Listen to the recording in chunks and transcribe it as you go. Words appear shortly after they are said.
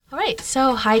right,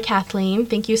 so hi Kathleen.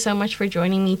 Thank you so much for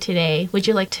joining me today. Would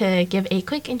you like to give a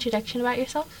quick introduction about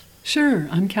yourself? Sure,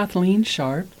 I'm Kathleen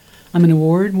Sharp. I'm an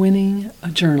award-winning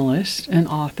journalist and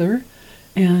author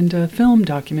and a film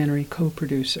documentary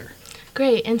co-producer.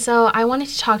 Great, and so I wanted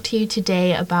to talk to you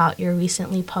today about your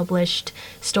recently published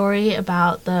story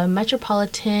about the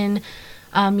Metropolitan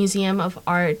Museum of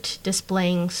Art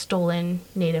displaying stolen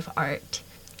Native art.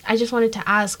 I just wanted to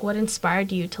ask, what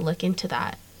inspired you to look into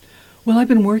that? Well, I've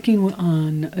been working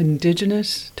on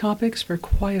Indigenous topics for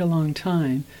quite a long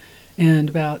time, and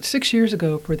about 6 years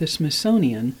ago for the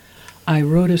Smithsonian, I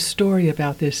wrote a story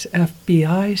about this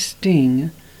FBI sting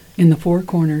in the four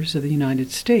corners of the United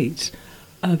States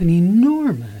of an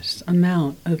enormous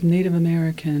amount of Native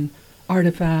American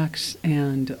artifacts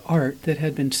and art that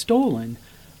had been stolen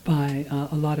by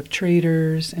a lot of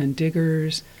traders and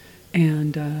diggers,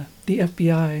 and the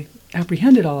FBI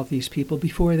apprehended all of these people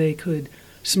before they could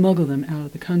smuggle them out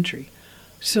of the country.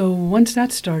 So once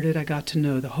that started, I got to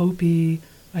know the Hopi,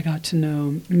 I got to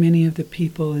know many of the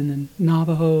people in the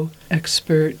Navajo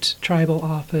expert tribal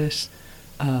office,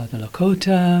 the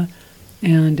Lakota,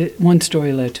 and one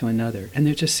story led to another. And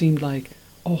there just seemed like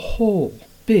a whole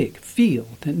big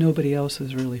field that nobody else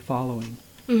was really following.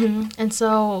 Mm-hmm. And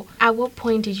so at what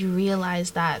point did you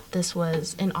realize that this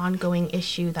was an ongoing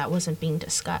issue that wasn't being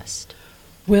discussed?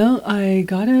 Well, I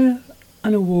got an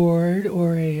award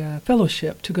or a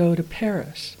fellowship to go to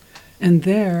Paris. And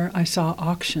there I saw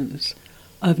auctions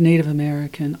of Native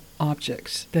American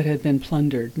objects that had been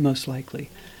plundered, most likely.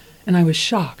 And I was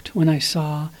shocked when I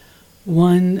saw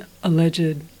one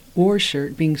alleged war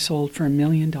shirt being sold for $1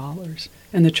 million.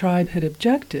 And the tribe had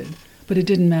objected, but it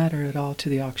didn't matter at all to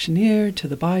the auctioneer, to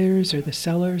the buyers, or the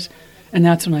sellers. And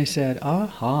that's when I said,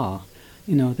 aha,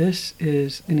 this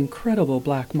is an incredible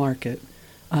black market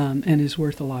and is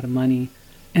worth a lot of money,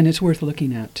 and it's worth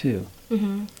looking at, too.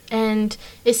 Mm-hmm. And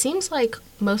it seems like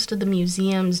most of the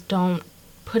museums don't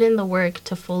put in the work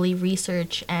to fully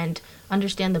research and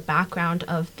understand the background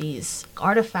of these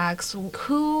artifacts.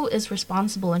 Who is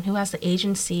responsible and who has the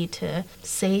agency to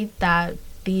say that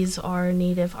these are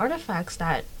Native artifacts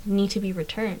that need to be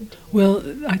returned? Well,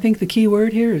 I think the key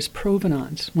word here is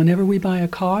provenance. Whenever we buy a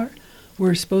car,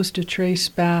 we're supposed to trace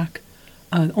back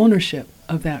ownership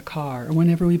of that car. Or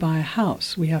whenever we buy a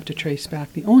house, we have to trace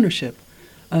back the ownership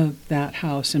of that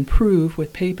house and prove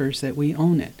with papers that we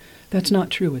own it. That's not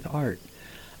true with art.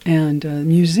 And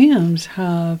museums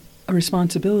have a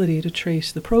responsibility to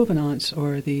trace the provenance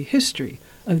or the history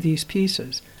of these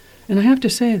pieces. And I have to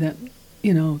say that,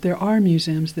 there are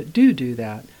museums that do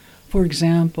that. For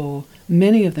example,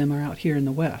 many of them are out here in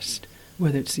the West,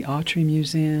 whether it's the Autry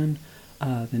Museum,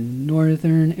 the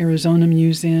Northern Arizona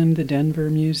Museum, the Denver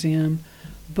Museum.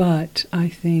 But I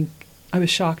think I was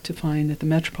shocked to find that the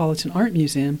Metropolitan Art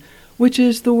Museum, which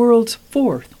is the world's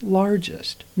fourth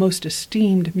largest, most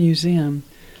esteemed museum,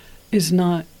 is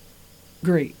not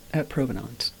great at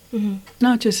provenance. Mm-hmm.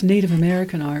 Not just Native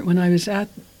American art. When I was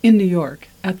in New York,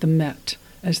 at the Met,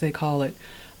 as they call it,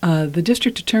 the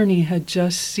district attorney had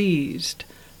just seized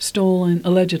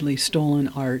allegedly stolen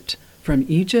art from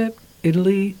Egypt,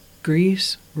 Italy,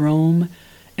 Greece, Rome,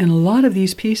 and a lot of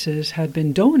these pieces had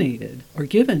been donated or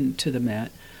given to the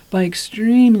Met by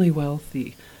extremely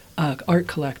wealthy art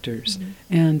collectors. Mm-hmm.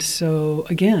 And so,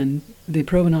 again, the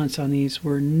provenance on these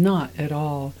were not at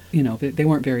all, they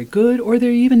weren't very good, or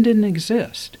they even didn't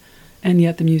exist. And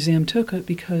yet the museum took it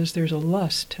because there's a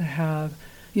lust to have,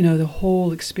 the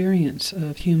whole experience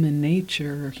of human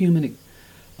nature or human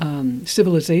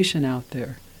civilization out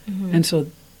there. Mm-hmm. And so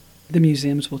the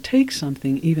museums will take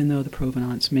something even though the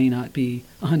provenance may not be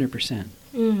 100%.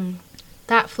 Mm.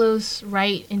 That flows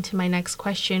right into my next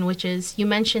question, which is, you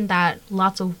mentioned that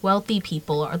lots of wealthy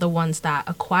people are the ones that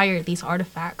acquire these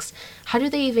artifacts. How do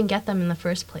they even get them in the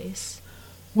first place?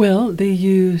 Well, they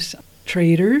use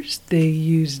traders, they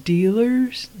use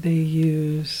dealers, they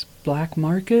use black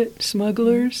market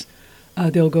smugglers.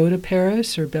 They'll go to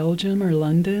Paris or Belgium or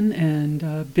London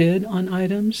and bid on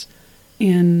items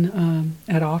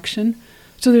at auction.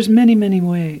 So there's many, many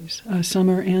ways. Some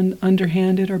are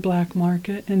underhanded or black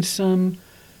market, and some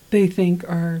they think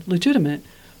are legitimate.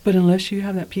 But unless you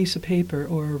have that piece of paper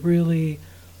or a really,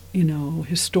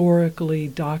 historically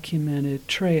documented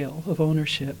trail of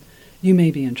ownership, you may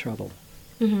be in trouble.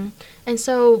 Mm-hmm. And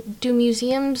so do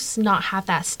museums not have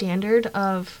that standard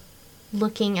of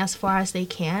looking as far as they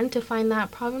can to find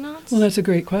that provenance? Well, that's a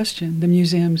great question. The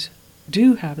museums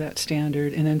do have that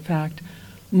standard, and in fact,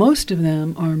 most of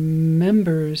them are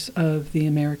members of the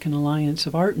American Alliance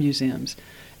of Art Museums,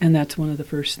 and that's one of the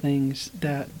first things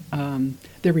that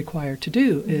they're required to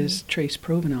do is trace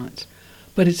provenance.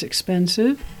 But it's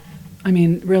expensive. I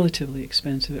mean, relatively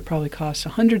expensive. It probably costs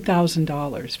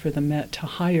 $100,000 for the Met to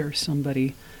hire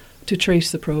somebody to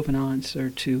trace the provenance or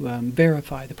to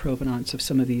verify the provenance of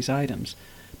some of these items.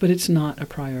 But it's not a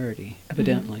priority,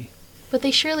 evidently. But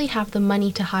they surely have the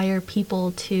money to hire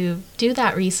people to do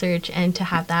that research and to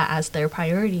have that as their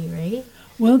priority, right?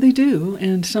 Well, they do,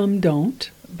 and some don't.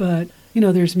 But,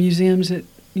 there's museums at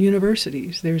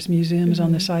universities. There's museums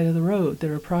on the side of the road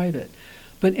that are private.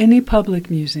 But any public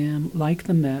museum, like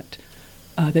the Met,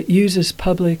 that uses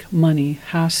public money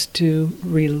has to,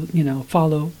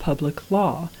 follow public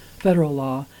law, federal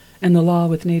law. And the law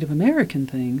with Native American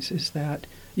things is that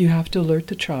you have to alert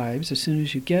the tribes as soon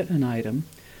as you get an item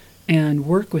and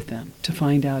work with them to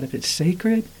find out if it's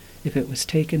sacred, if it was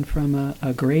taken from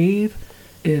a grave,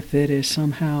 if it is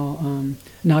somehow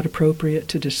not appropriate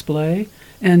to display.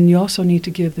 And you also need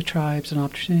to give the tribes an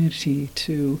opportunity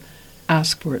to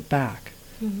ask for it back,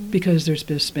 because there's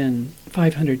just been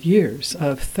 500 years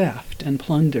of theft and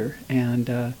plunder,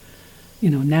 and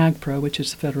NAGPRA, which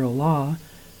is the federal law,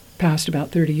 passed about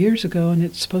 30 years ago, and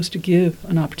it's supposed to give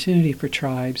an opportunity for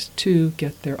tribes to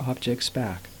get their objects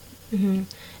back.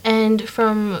 And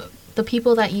from the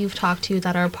people that you've talked to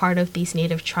that are part of these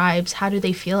native tribes, how do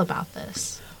they feel about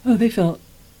this? Oh, they felt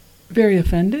very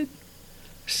offended.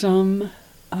 Some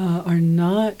are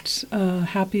not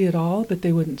happy at all, but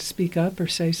they wouldn't speak up or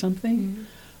say something.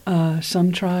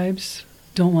 Some tribes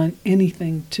don't want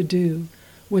anything to do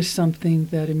with something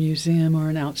that a museum or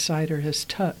an outsider has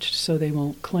touched, so they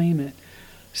won't claim it.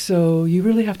 So you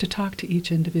really have to talk to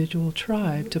each individual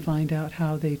tribe to find out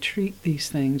how they treat these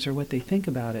things or what they think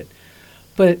about it.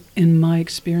 But in my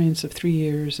experience of 3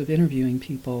 years of interviewing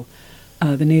people,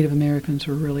 the Native Americans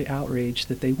were really outraged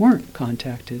that they weren't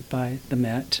contacted by the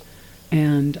Met,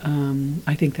 and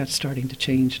I think that's starting to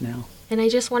change now. And I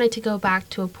just wanted to go back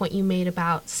to a point you made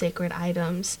about sacred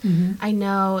items. I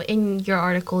know in your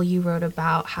article you wrote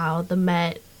about how the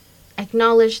Met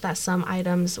acknowledged that some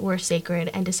items were sacred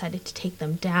and decided to take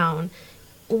them down.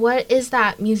 What is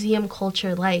that museum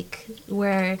culture like,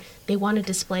 where they want to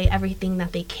display everything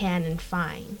that they can and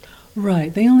find?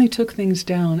 Right. They only took things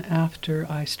down after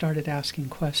I started asking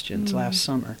questions last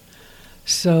summer.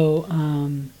 So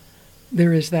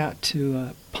there is that to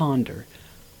ponder.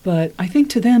 But I think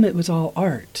to them it was all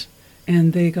art,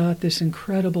 and they got this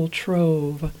incredible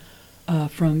trove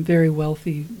from very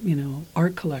wealthy,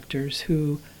 art collectors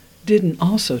who didn't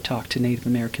also talk to Native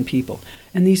American people.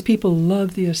 And these people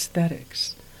love the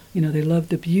aesthetics. They love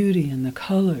the beauty and the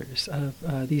colors of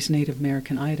these Native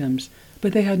American items,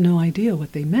 but they had no idea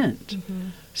what they meant.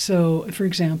 So, for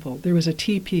example, there was a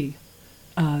teepee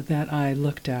that I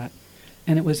looked at,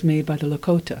 and it was made by the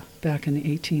Lakota back in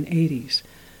the 1880s.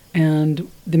 And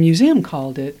the museum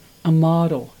called it a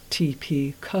model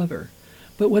teepee cover.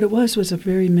 But what it was a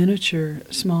very miniature,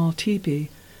 small teepee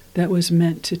that was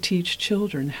meant to teach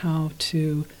children how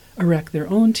to erect their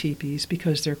own teepees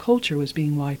because their culture was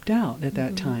being wiped out at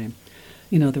that time.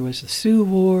 There was the Sioux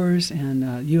Wars, and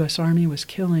the U.S. Army was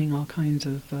killing all kinds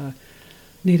of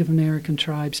Native American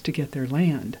tribes to get their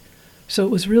land. So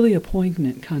it was really a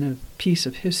poignant kind of piece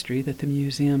of history that the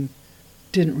museum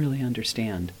didn't really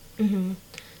understand.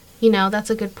 That's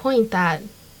a good point, that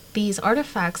these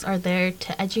artifacts are there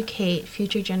to educate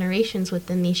future generations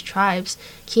within these tribes.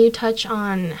 Can you touch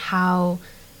on how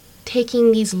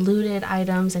taking these looted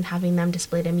items and having them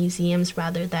displayed in museums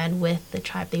rather than with the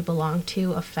tribe they belong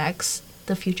to affects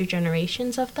the future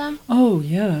generations of them? Oh,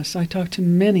 yes. I talked to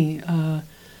many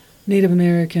Native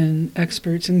American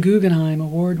experts and Guggenheim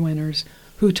Award winners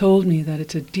who told me that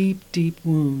it's a deep, deep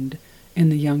wound in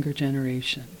the younger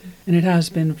generation. And it has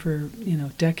been for,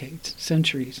 decades,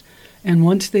 centuries. And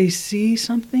once they see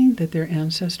something that their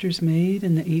ancestors made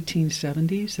in the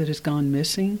 1870s that has gone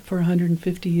missing for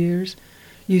 150 years,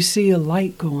 you see a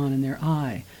light go on in their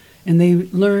eye. And they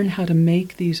learn how to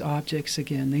make these objects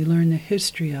again. They learn the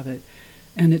history of it.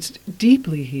 And it's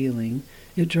deeply healing.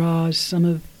 It draws some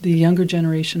of the younger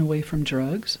generation away from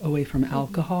drugs, away from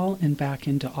alcohol, and back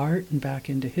into art and back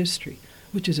into history,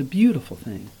 which is a beautiful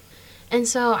thing. And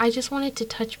so I just wanted to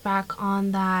touch back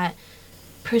on that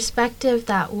perspective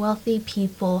that wealthy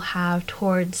people have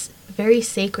towards very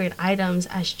sacred items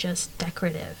as just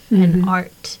decorative and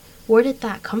art. Where did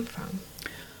that come from?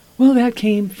 Well, that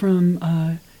came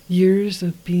from years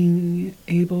of being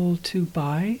able to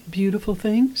buy beautiful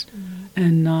things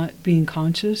and not being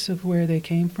conscious of where they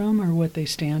came from or what they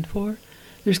stand for.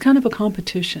 There's kind of a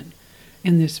competition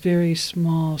in this very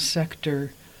small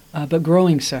sector, but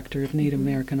growing sector of Native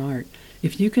American art.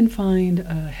 If you can find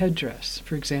a headdress,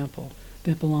 for example,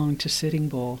 that belonged to Sitting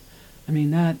Bull I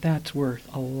mean, that's worth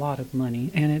a lot of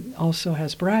money. And it also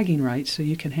has bragging rights, so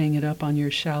you can hang it up on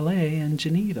your chalet in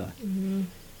Geneva. Mm-hmm.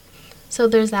 So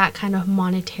there's that kind of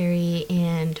monetary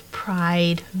and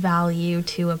pride value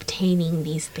to obtaining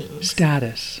these things.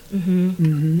 Status.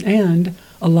 And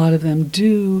a lot of them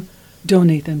do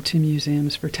donate them to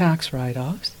museums for tax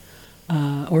write-offs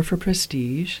or for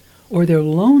prestige, or they'll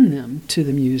loan them to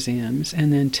the museums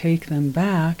and then take them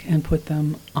back and put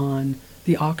them on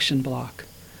the auction block,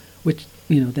 which,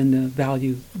 then the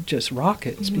value just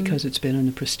rockets because it's been in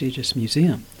a prestigious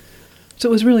museum. So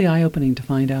it was really eye-opening to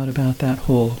find out about that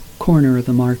whole corner of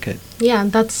the market. Yeah,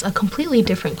 and that's a completely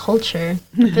different culture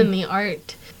than the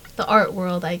art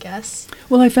world, I guess.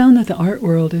 Well, I found that the art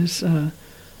world is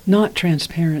not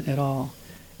transparent at all.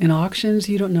 In auctions,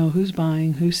 you don't know who's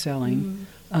buying, who's selling.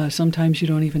 Sometimes you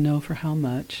don't even know for how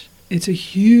much. It's a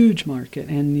huge market,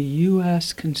 and the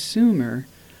U.S. consumer,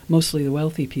 mostly the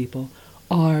wealthy people,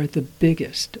 are the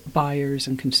biggest buyers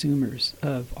and consumers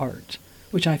of art,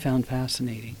 which I found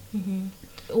fascinating.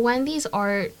 When these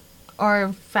art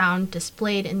are found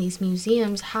displayed in these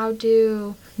museums, how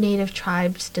do Native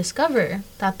tribes discover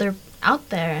that they're out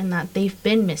there and that they've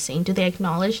been missing? Do they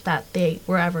acknowledge that they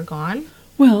were ever gone?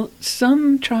 Well,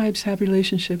 some tribes have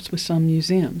relationships with some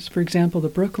museums. For example, the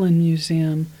Brooklyn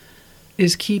Museum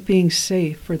is keeping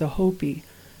safe for the Hopi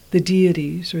the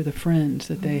deities or the friends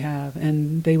that they have,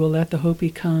 and they will let the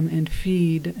Hopi come and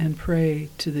feed and pray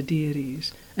to the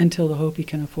deities until the Hopi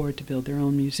can afford to build their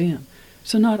own museum.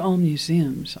 So not all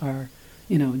museums are,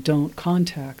 don't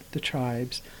contact the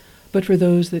tribes. But for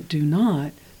those that do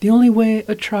not, the only way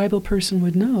a tribal person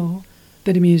would know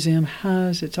that a museum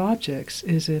has its objects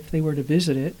is if they were to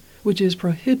visit it, which is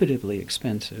prohibitively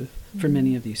expensive for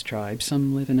many of these tribes.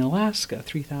 Some live in Alaska,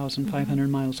 3,500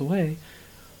 miles away,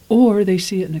 or they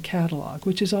see it in a catalog,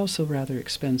 which is also rather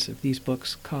expensive. These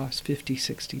books cost $50,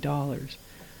 $60.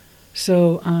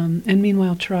 So, and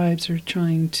meanwhile, tribes are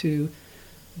trying to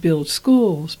build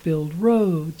schools, build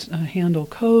roads, handle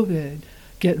COVID,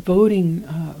 get voting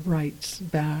rights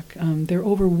back. They're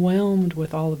overwhelmed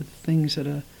with all of the things that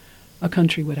a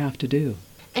country would have to do.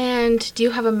 And do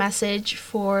you have a message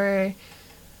for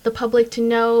the public to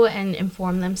know and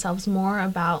inform themselves more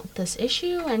about this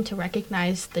issue and to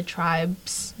recognize the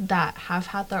tribes that have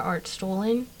had their art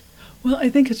stolen? Well, I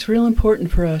think it's real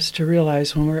important for us to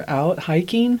realize when we're out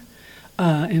hiking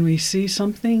and we see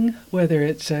something, whether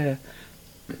it's a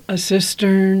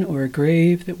cistern or a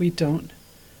grave, that we don't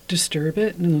disturb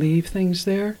it and leave things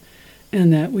there,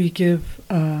 and that we give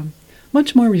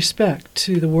much more respect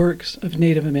to the works of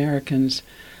Native Americans.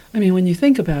 I mean, when you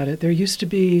think about it, there used to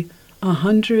be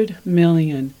 100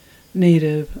 million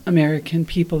Native American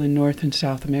people in North and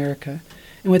South America,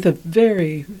 and with a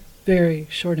very, very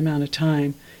short amount of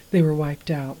time, they were wiped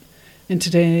out. And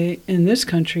today, in this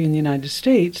country, in the United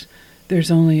States, there's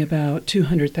only about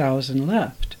 200,000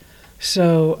 left.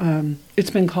 So it's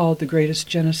been called the greatest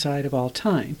genocide of all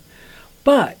time.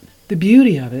 But the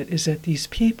beauty of it is that these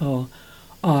people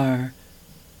are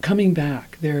coming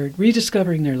back. They're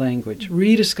rediscovering their language,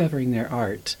 rediscovering their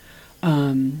art,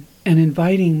 and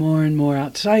inviting more and more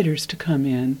outsiders to come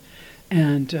in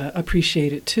and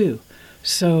appreciate it too.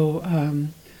 So,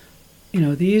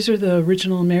 these are the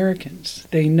original Americans.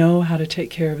 They know how to take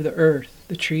care of the earth,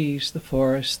 the trees, the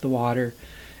forests, the water,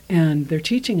 and they're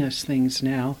teaching us things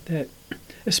now that,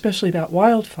 especially about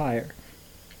wildfire,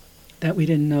 that we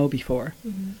didn't know before.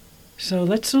 So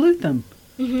let's salute them.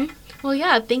 Well,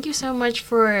 yeah, thank you so much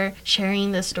for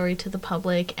sharing this story to the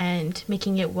public and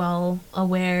making it well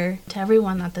aware to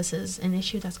everyone that this is an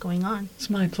issue that's going on. It's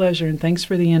my pleasure, and thanks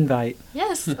for the invite.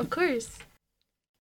 Yes, of course.